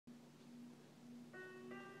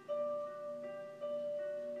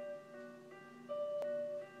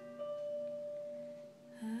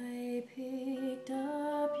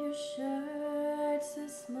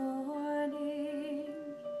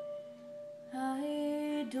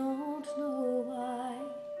don't know why,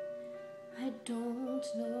 I don't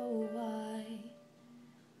know why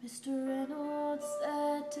Mr. Reynolds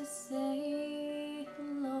said to say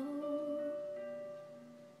hello.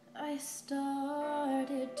 I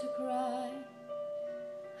started to cry,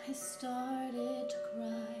 I started to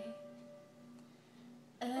cry.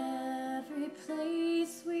 Every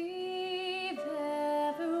place we've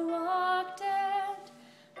ever walked and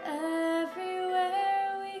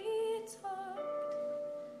everywhere we talked,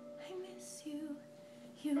 I miss you,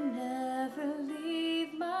 you never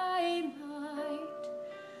leave my mind.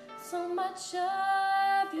 So much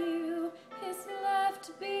of you is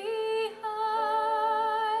left behind.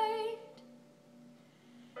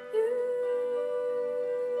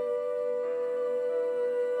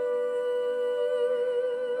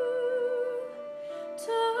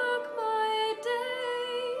 Took my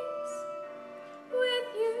days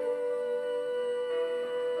with you.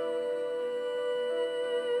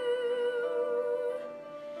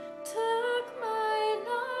 Took my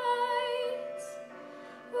nights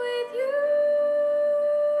with you.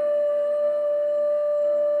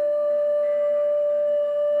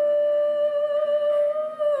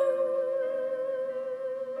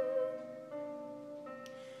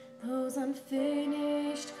 Those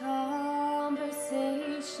unfinished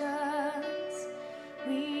conversations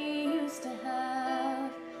we used to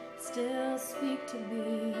have still speak to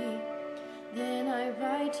me. Then I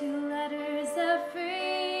write you letters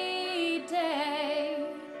every day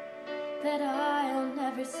that I'll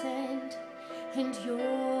never send and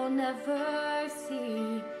you'll never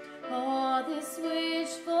see. All this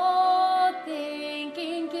wishful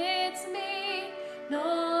thinking gets me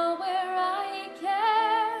nowhere I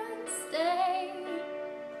can stay.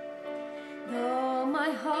 Though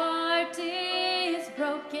my heart is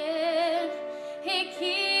broken, it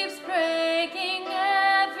keeps breaking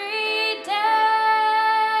every day.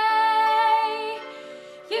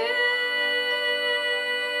 You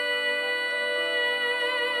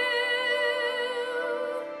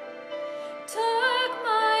took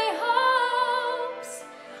my hopes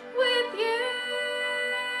with you.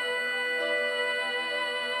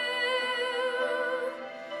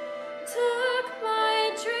 Took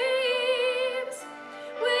my dreams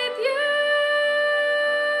with you.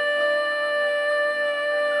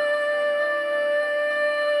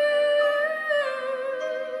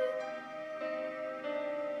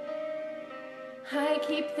 I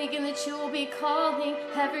keep thinking that you will be calling.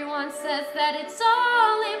 Everyone says that it's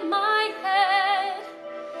all in my head,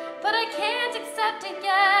 but I can't accept it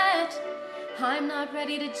yet. I'm not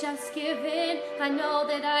ready to just give in. I know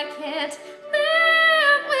that I can't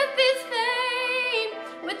live with this pain,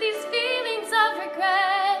 with these feelings of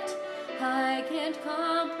regret. I can't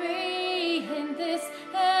comprehend